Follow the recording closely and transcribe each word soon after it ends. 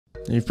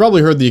You've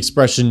probably heard the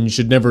expression, you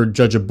should never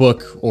judge a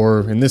book,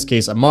 or in this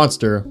case, a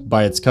monster,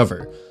 by its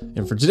cover.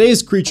 And for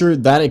today's creature,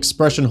 that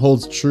expression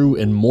holds true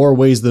in more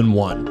ways than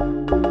one.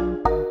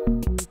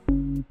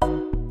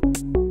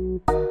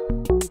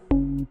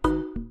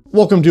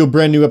 Welcome to a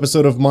brand new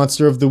episode of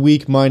Monster of the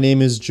Week. My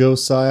name is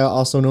Josiah,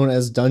 also known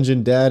as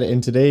Dungeon Dad,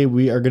 and today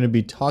we are going to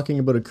be talking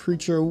about a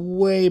creature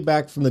way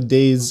back from the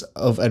days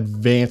of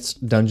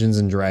advanced Dungeons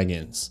and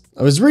Dragons.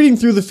 I was reading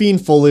through the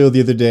Fiend Folio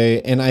the other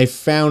day, and I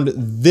found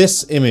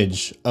this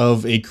image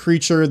of a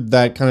creature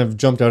that kind of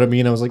jumped out at me,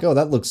 and I was like, oh,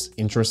 that looks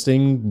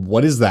interesting.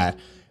 What is that?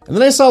 And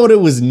then I saw what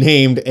it was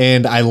named,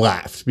 and I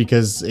laughed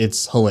because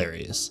it's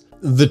hilarious.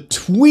 The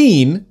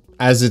Tween,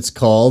 as it's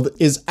called,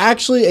 is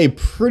actually a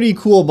pretty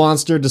cool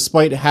monster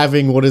despite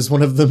having what is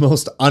one of the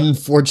most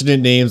unfortunate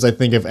names I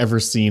think I've ever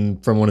seen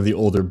from one of the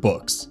older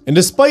books. And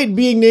despite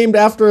being named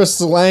after a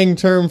slang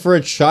term for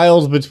a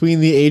child between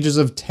the ages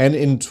of 10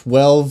 and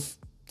 12,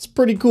 it's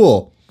pretty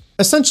cool.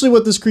 Essentially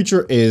what this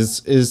creature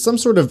is some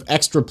sort of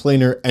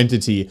extraplanar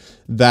entity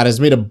that has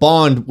made a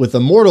bond with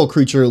a mortal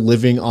creature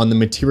living on the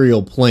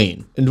material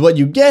plane. And what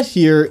you get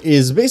here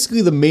is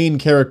basically the main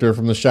character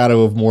from the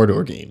Shadow of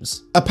Mordor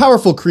games. A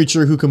powerful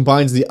creature who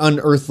combines the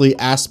unearthly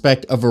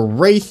aspect of a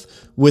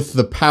wraith with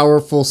the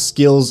powerful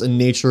skills and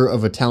nature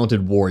of a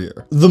talented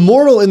warrior. The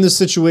mortal in this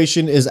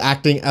situation is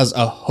acting as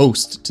a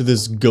host to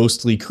this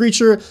ghostly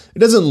creature. It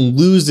doesn't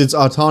lose its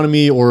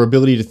autonomy or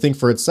ability to think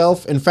for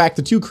itself. In fact,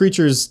 the two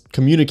creatures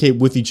communicate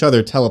with each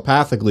other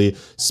telepathically,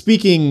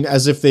 speaking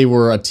as if they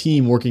were a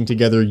team working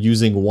together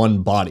using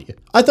one body.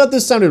 I thought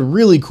this sounded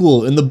really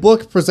cool, and the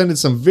book presented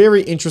some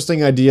very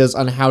interesting ideas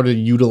on how to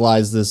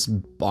utilize this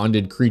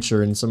bonded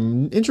creature in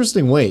some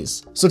interesting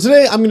ways. So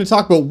today I'm going to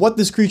talk about what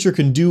this creature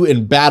can do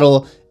in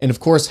battle, and of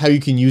course how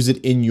you can use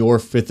it in your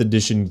 5th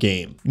edition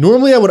game.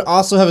 Normally I would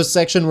also have a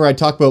section where I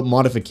talk about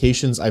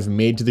modifications I've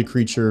made to the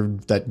creature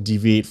that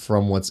deviate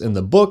from what's in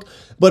the book,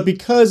 but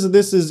because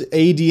this is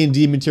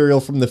AD&D material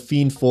from the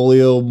Fiend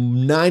Folio,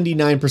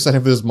 99%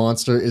 of this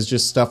monster is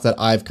just stuff that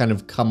I've kind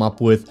of come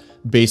up with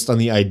based on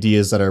the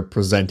ideas that are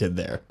presented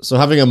there. So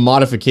having a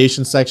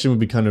modification section would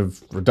be kind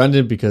of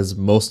redundant because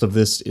most of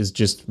this is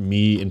just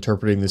me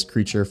interpreting this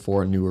creature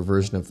for a newer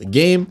version of the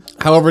game.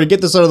 However, to get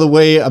this out of the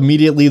way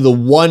immediately, the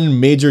one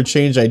major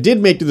change I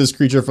did make to this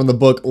creature from the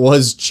book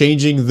was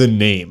changing the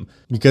name.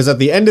 Because at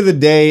the end of the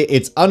day,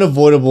 it's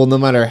unavoidable no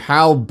matter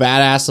how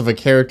badass of a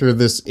character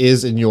this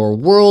is in your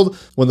world.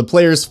 When the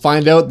players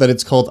find out that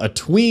it's called a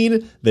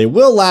tween, they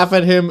will laugh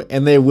at him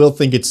and they will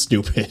think it's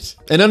stupid.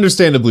 And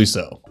understandably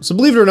so. So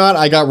believe it or not,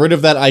 I got rid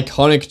of that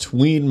iconic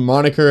tween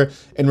moniker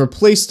and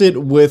replaced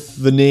it with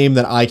the name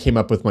that I came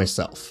up with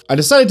myself. I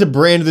decided to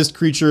brand this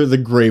creature the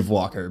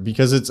Gravewalker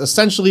because it's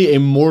essentially a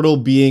mortal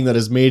being that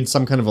has made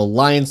some kind of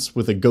alliance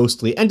with a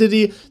ghostly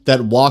entity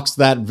that walks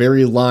that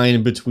very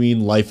line between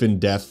life and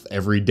death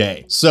every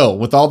day. So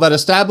with all that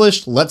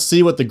established, let's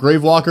see what the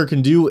Gravewalker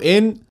can do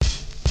in...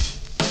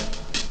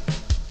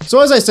 So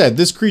as I said,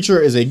 this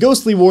creature is a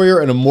ghostly warrior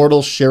and a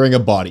mortal sharing a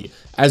body.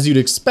 As you'd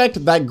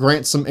expect, that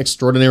grants some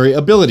extraordinary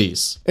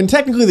abilities. And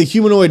technically the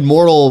humanoid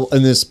mortal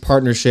in this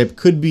partnership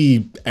could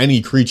be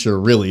any creature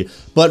really,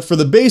 but for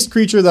the base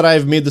creature that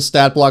I've made the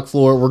stat block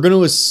for, we're going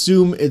to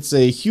assume it's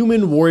a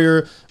human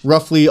warrior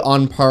roughly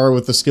on par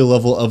with the skill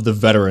level of the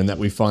veteran that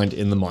we find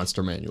in the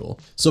monster manual.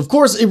 So of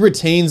course it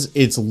retains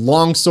its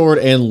longsword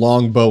and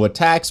longbow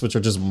attacks, which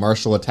are just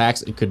martial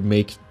attacks it could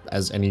make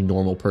as any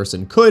normal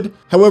person could.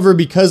 However,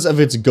 because of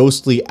its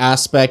ghostly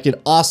aspect,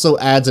 it also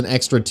adds an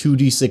extra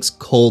 2d6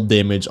 cold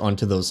damage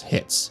onto those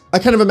hits. I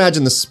kind of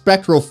imagine the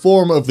spectral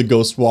form of the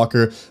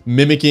Ghostwalker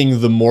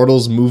mimicking the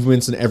mortal's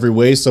movements in every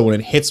way, so when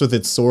it hits with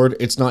its sword,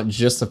 it's not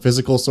just a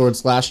physical sword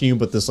slashing you,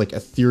 but this like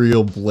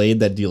ethereal blade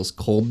that deals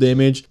cold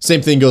damage.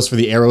 Same thing goes for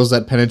the arrows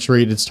that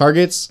penetrate its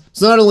targets.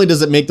 So not only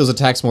does it make those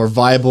attacks more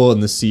viable in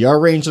the CR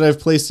range that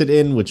I've placed it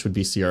in, which would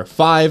be CR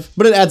 5,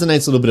 but it adds a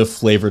nice little bit of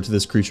flavor to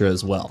this creature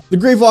as well. The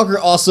Gravewalker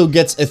also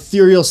gets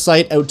ethereal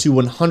sight out to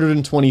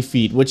 120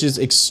 feet, which is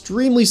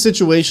extremely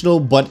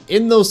situational, but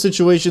in those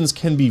situations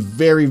can be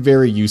very,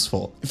 very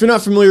useful. If you're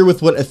not familiar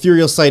with what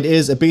ethereal sight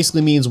is, it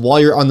basically means while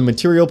you're on the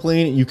material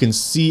plane, you can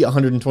see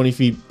 120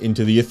 feet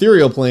into the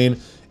ethereal plane.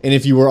 And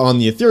if you were on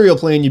the ethereal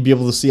plane, you'd be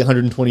able to see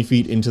 120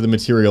 feet into the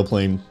material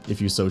plane if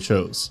you so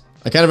chose.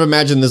 I kind of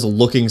imagine this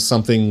looking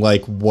something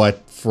like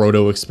what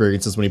Frodo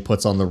experiences when he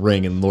puts on the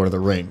ring in Lord of the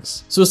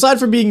Rings. So aside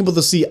from being able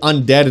to see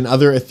undead and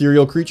other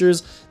ethereal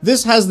creatures,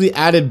 this has the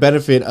added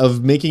benefit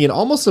of making it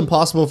almost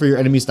impossible for your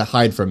enemies to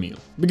hide from you.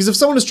 Because if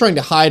someone is trying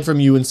to hide from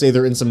you and say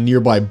they're in some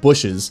nearby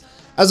bushes,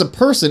 as a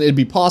person, it'd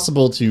be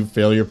possible to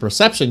fail your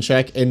perception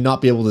check and not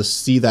be able to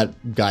see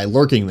that guy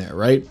lurking there,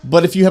 right?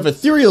 But if you have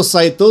ethereal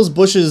sight, those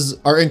bushes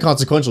are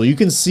inconsequential. You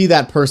can see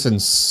that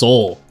person's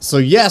soul. So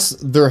yes,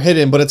 they're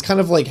hidden, but it's kind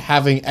of like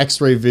having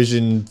X-ray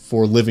vision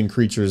for living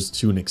creatures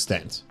to an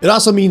extent. It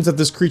also means that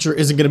this creature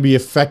isn't going to be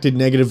affected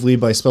negatively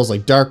by spells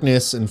like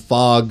darkness and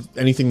fog,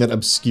 anything that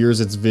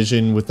obscures its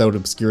vision without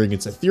obscuring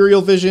its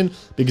ethereal vision,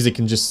 because it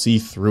can just see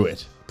through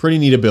it. Pretty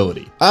neat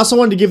ability. I also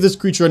wanted to give this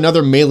creature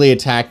another melee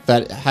attack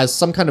that has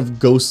some kind of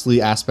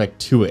ghostly aspect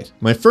to it.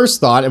 My first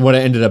thought, and what I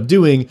ended up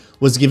doing,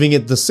 was giving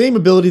it the same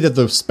ability that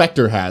the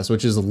Spectre has,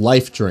 which is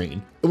Life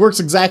Drain. It works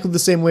exactly the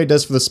same way it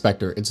does for the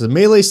Spectre. It's a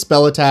melee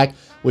spell attack,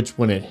 which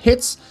when it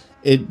hits,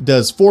 it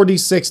does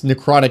 4d6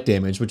 necrotic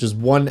damage, which is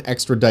 1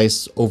 extra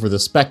dice over the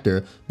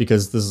Spectre,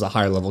 because this is a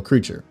higher level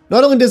creature.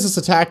 Not only does this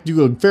attack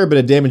do a fair bit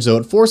of damage though,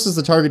 it forces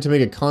the target to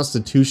make a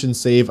Constitution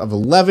save of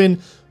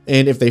 11,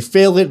 and if they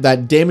fail it,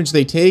 that damage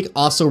they take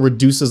also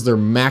reduces their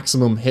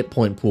maximum hit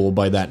point pool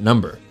by that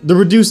number. The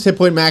reduced hit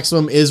point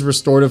maximum is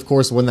restored, of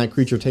course, when that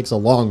creature takes a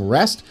long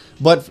rest,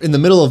 but in the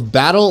middle of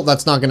battle,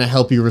 that's not going to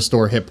help you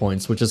restore hit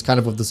points, which is kind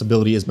of what this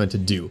ability is meant to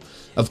do.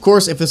 Of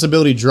course, if this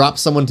ability drops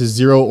someone to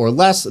 0 or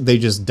less, they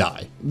just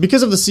die.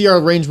 Because of the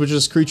CR range which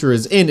this creature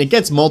is in, it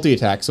gets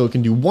multi-attack, so it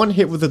can do 1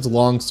 hit with its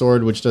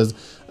longsword, which does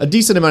a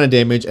decent amount of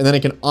damage, and then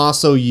it can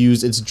also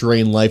use its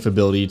Drain Life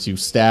ability to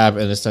stab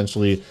and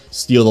essentially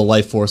steal the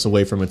life force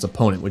away from its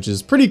opponent, which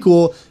is pretty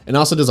cool, and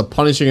also does a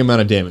punishing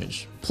amount of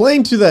damage.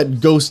 Playing to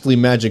that ghostly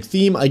magic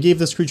theme, I gave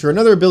this creature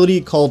another ability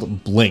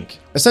called Blink.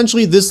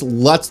 Essentially, this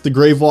lets the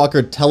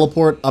Gravewalker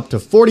teleport up to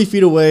 40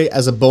 feet away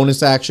as a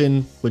bonus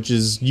action, which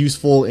is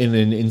useful in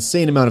an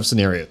insane amount of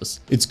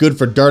scenarios. It's good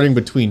for darting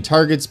between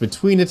targets,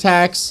 between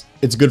attacks.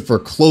 It's good for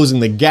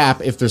closing the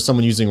gap if there's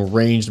someone using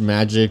ranged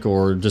magic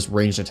or just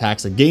ranged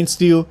attacks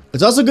against you.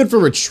 It's also good for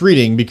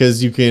retreating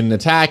because you can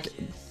attack,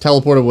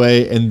 teleport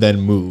away, and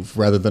then move,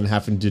 rather than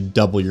having to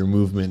double your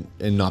movement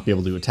and not be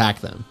able to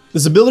attack them.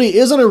 This ability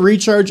is on a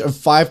recharge of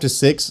 5 to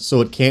 6,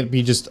 so it can't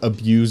be just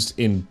abused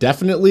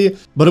indefinitely,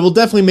 but it will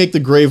definitely make the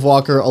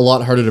Gravewalker a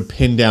lot harder to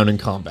pin down in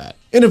combat.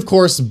 And of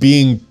course,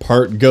 being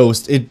part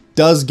ghost, it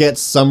does get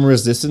some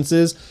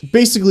resistances.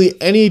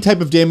 Basically, any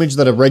type of damage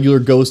that a regular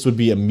ghost would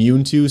be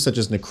immune to, such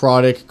as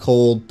necrotic,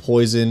 cold,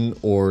 poison,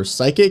 or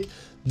psychic,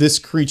 this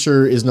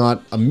creature is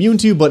not immune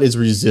to, but is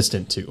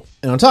resistant to.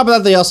 And on top of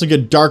that, they also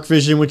get dark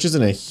vision, which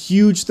isn't a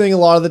huge thing a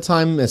lot of the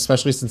time,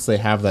 especially since they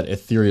have that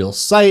ethereal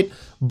sight,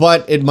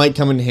 but it might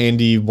come in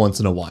handy once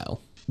in a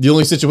while. The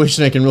only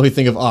situation I can really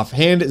think of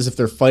offhand is if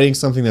they're fighting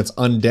something that's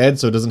undead,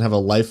 so it doesn't have a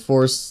life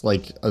force,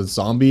 like a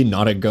zombie,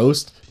 not a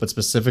ghost, but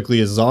specifically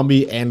a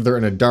zombie, and they're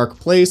in a dark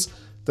place,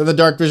 then the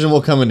dark vision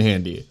will come in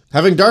handy.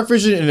 Having dark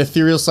vision and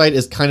ethereal sight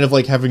is kind of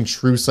like having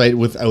true sight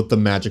without the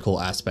magical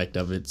aspect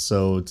of it,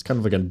 so it's kind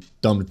of like a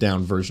dumbed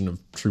down version of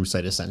true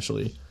sight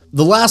essentially.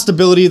 The last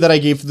ability that I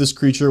gave to this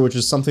creature, which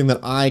is something that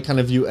I kind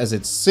of view as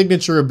its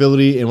signature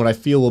ability and what I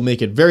feel will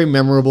make it very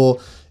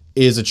memorable,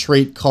 is a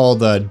trait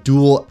called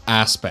Dual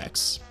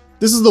Aspects.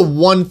 This is the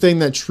one thing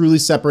that truly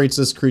separates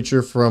this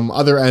creature from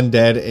other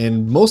undead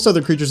and most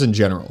other creatures in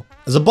general.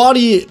 As a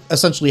body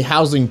essentially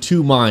housing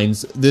 2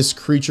 minds, this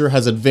creature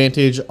has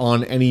advantage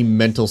on any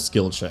mental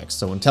skill checks,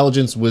 so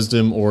intelligence,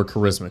 wisdom, or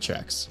charisma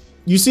checks.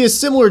 You see a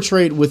similar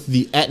trait with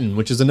the Etten,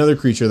 which is another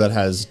creature that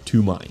has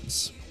 2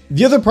 minds.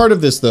 The other part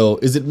of this though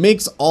is it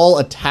makes all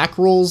attack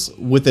rolls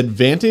with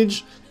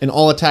advantage and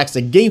all attacks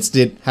against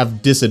it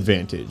have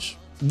disadvantage.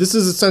 This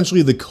is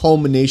essentially the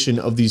culmination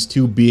of these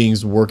 2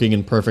 beings working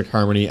in perfect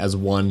harmony as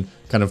one,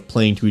 kind of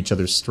playing to each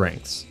other's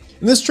strengths.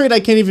 And this trait I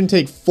can't even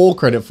take full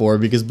credit for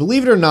because,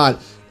 believe it or not,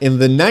 in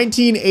the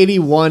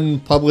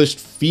 1981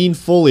 published Fiend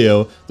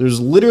Folio, there's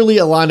literally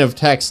a line of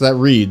text that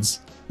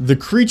reads, "The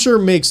creature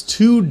makes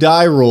 2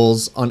 die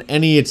rolls on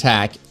any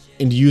attack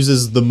and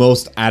uses the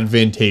most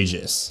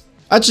advantageous."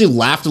 I actually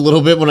laughed a little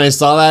bit when I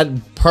saw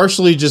that,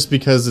 partially just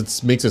because it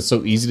makes it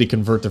so easy to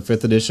convert to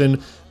 5th edition,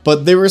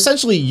 but they were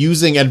essentially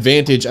using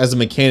advantage as a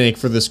mechanic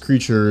for this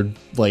creature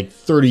like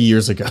 30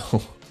 years ago.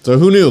 So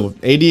who knew?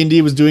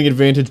 AD&D was doing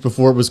advantage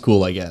before it was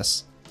cool, I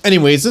guess.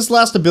 Anyways, this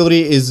last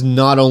ability is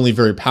not only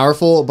very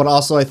powerful, but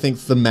also I think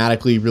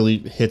thematically really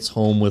hits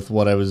home with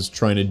what I was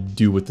trying to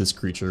do with this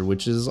creature,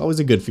 which is always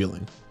a good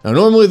feeling. Now,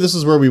 normally this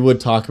is where we would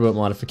talk about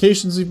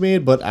modifications we've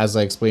made, but as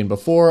I explained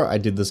before, I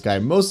did this guy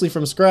mostly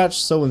from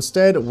scratch, so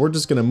instead, we're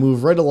just gonna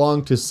move right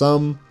along to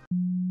some...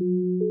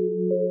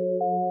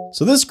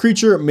 So this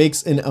creature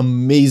makes an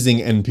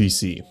amazing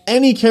NPC.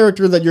 Any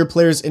character that your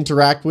players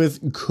interact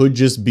with could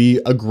just be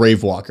a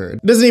Gravewalker.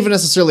 It doesn't even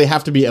necessarily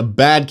have to be a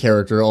bad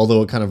character,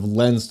 although it kind of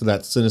lends to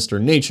that sinister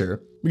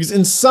nature. Because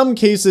in some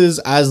cases,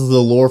 as the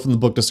lore from the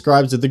book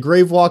describes it, the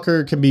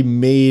Gravewalker can be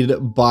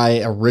made by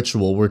a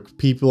ritual where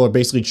people are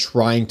basically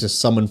trying to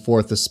summon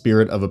forth the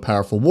spirit of a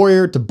powerful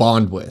warrior to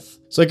bond with.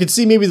 So I could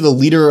see maybe the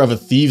leader of a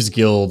thieves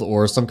guild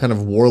or some kind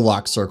of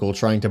warlock circle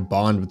trying to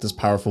bond with this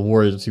powerful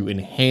warrior to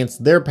enhance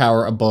their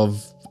power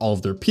above all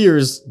of their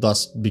peers,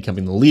 thus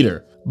becoming the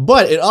leader.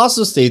 But it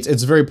also states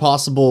it's very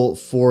possible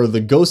for the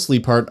ghostly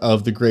part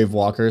of the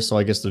Gravewalker, so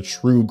I guess the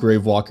true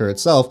Gravewalker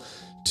itself,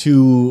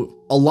 to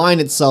align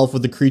itself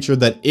with the creature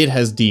that it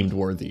has deemed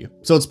worthy.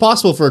 So it's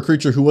possible for a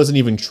creature who wasn't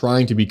even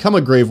trying to become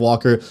a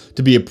Gravewalker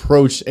to be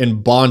approached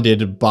and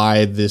bonded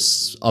by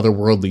this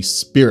otherworldly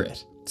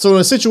spirit. So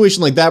in a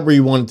situation like that where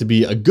you want it to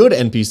be a good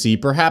NPC,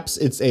 perhaps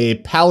it's a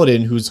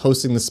paladin who's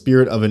hosting the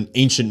spirit of an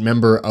ancient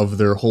member of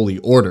their holy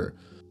order.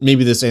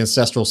 maybe this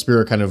ancestral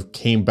spirit kind of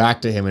came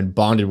back to him and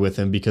bonded with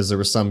him because there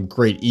was some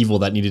great evil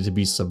that needed to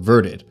be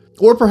subverted.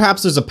 Or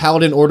perhaps there's a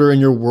paladin order in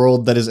your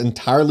world that is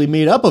entirely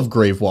made up of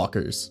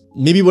gravewalkers.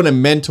 Maybe when a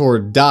mentor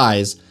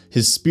dies,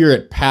 his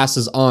spirit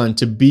passes on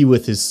to be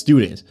with his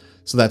student.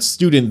 So that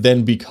student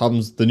then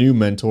becomes the new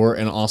mentor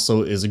and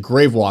also is a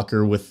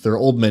gravewalker with their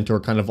old mentor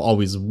kind of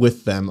always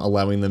with them,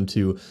 allowing them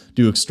to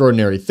do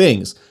extraordinary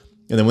things.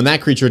 And then when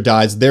that creature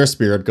dies, their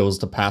spirit goes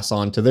to pass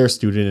on to their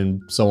student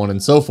and so on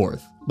and so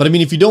forth. But I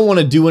mean, if you don't want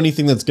to do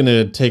anything that's going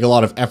to take a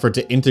lot of effort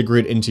to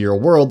integrate into your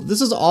world,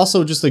 this is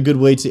also just a good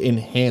way to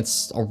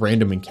enhance a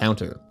random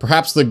encounter.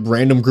 Perhaps the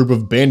random group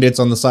of bandits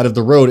on the side of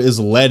the road is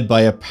led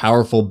by a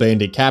powerful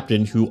bandit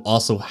captain who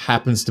also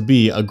happens to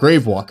be a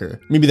gravewalker.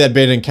 Maybe that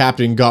bandit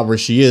captain got where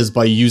she is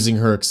by using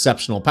her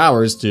exceptional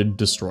powers to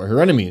destroy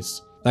her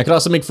enemies. That could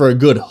also make for a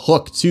good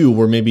hook too,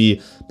 where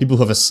maybe people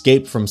who have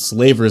escaped from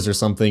slavers or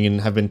something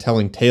and have been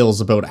telling tales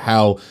about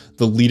how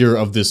the leader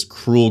of this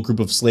cruel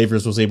group of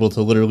slavers was able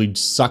to literally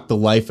suck the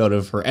life out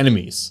of her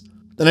enemies.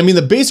 And I mean,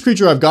 the base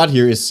creature I've got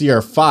here is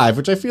CR5,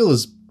 which I feel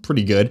is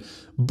pretty good.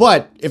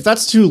 But if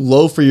that's too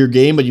low for your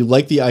game, but you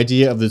like the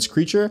idea of this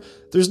creature,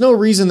 there's no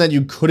reason that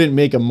you couldn't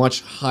make a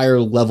much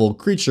higher level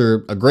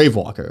creature a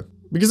Gravewalker.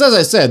 Because as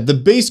I said, the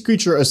base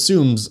creature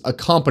assumes a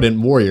competent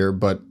warrior,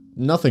 but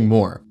nothing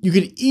more. You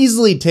could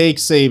easily take,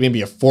 say,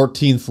 maybe a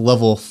 14th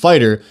level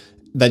fighter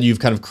that you've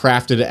kind of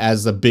crafted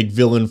as a big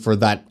villain for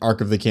that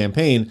arc of the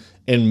campaign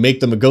and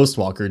make them a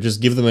Ghostwalker.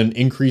 Just give them an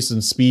increase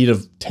in speed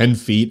of 10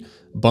 feet,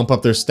 bump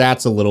up their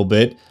stats a little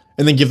bit,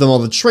 and then give them all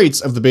the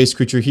traits of the base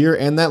creature here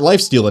and that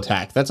lifesteal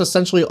attack. That's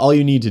essentially all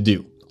you need to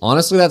do.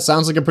 Honestly, that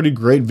sounds like a pretty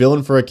great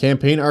villain for a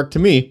campaign arc to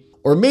me.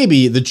 Or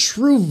maybe the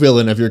true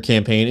villain of your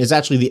campaign is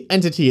actually the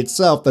entity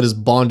itself that is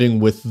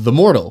bonding with the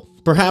mortal.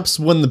 Perhaps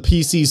when the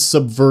PCs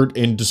subvert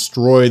and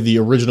destroy the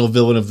original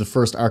villain of the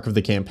first arc of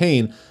the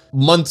campaign,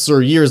 months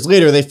or years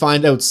later they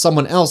find out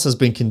someone else has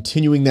been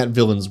continuing that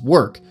villain's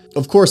work.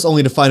 Of course,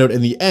 only to find out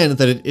in the end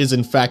that it is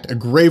in fact a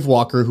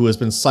Gravewalker who has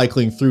been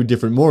cycling through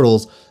different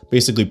mortals,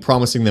 basically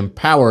promising them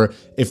power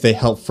if they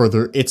help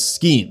further its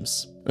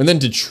schemes. And then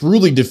to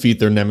truly defeat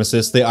their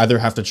nemesis, they either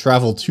have to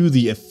travel to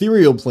the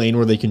ethereal plane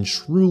where they can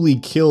truly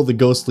kill the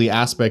ghostly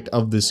aspect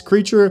of this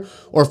creature,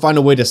 or find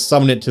a way to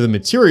summon it to the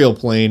material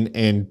plane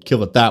and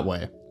kill it that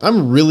way.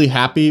 I'm really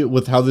happy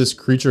with how this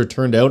creature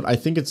turned out. I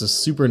think it's a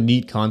super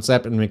neat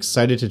concept and I'm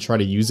excited to try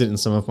to use it in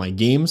some of my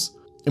games.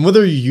 And whether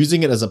you're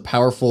using it as a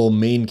powerful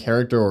main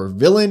character or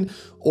villain,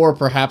 or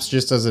perhaps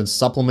just as a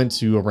supplement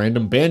to a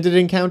random bandit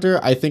encounter,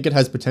 I think it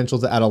has potential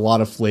to add a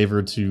lot of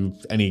flavor to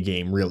any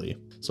game, really.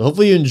 So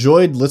hopefully you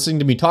enjoyed listening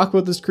to me talk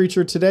about this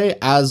creature today.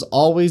 As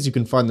always, you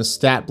can find the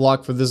stat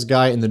block for this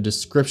guy in the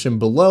description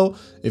below.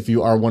 If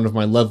you are one of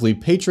my lovely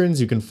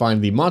patrons, you can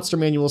find the Monster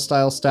Manual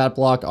style stat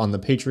block on the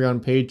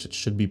Patreon page. It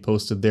should be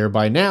posted there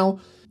by now.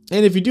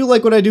 And if you do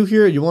like what I do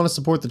here, you want to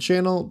support the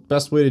channel,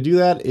 best way to do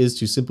that is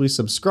to simply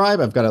subscribe.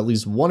 I've got at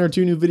least 1 or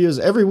 2 new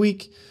videos every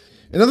week.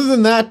 And other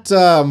than that,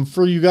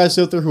 for you guys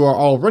out there who are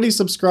already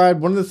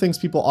subscribed, one of the things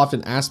people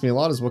often ask me a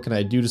lot is what can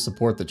I do to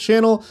support the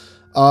channel?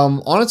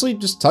 Honestly,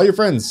 just tell your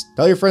friends.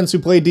 Tell your friends who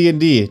play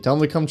D&D. Tell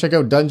them to come check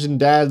out Dungeon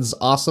Dad's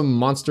awesome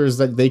monsters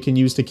that they can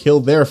use to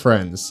kill their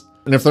friends.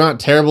 And if they're not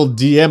terrible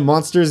DM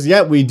monsters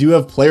yet, we do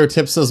have player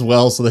tips as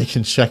well, so they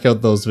can check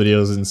out those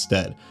videos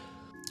instead.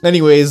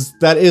 Anyways,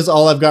 that is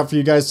all I've got for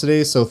you guys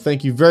today, so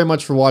thank you very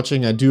much for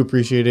watching. I do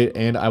appreciate it,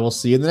 and I will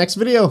see you in the next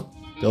video.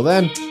 Till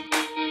then.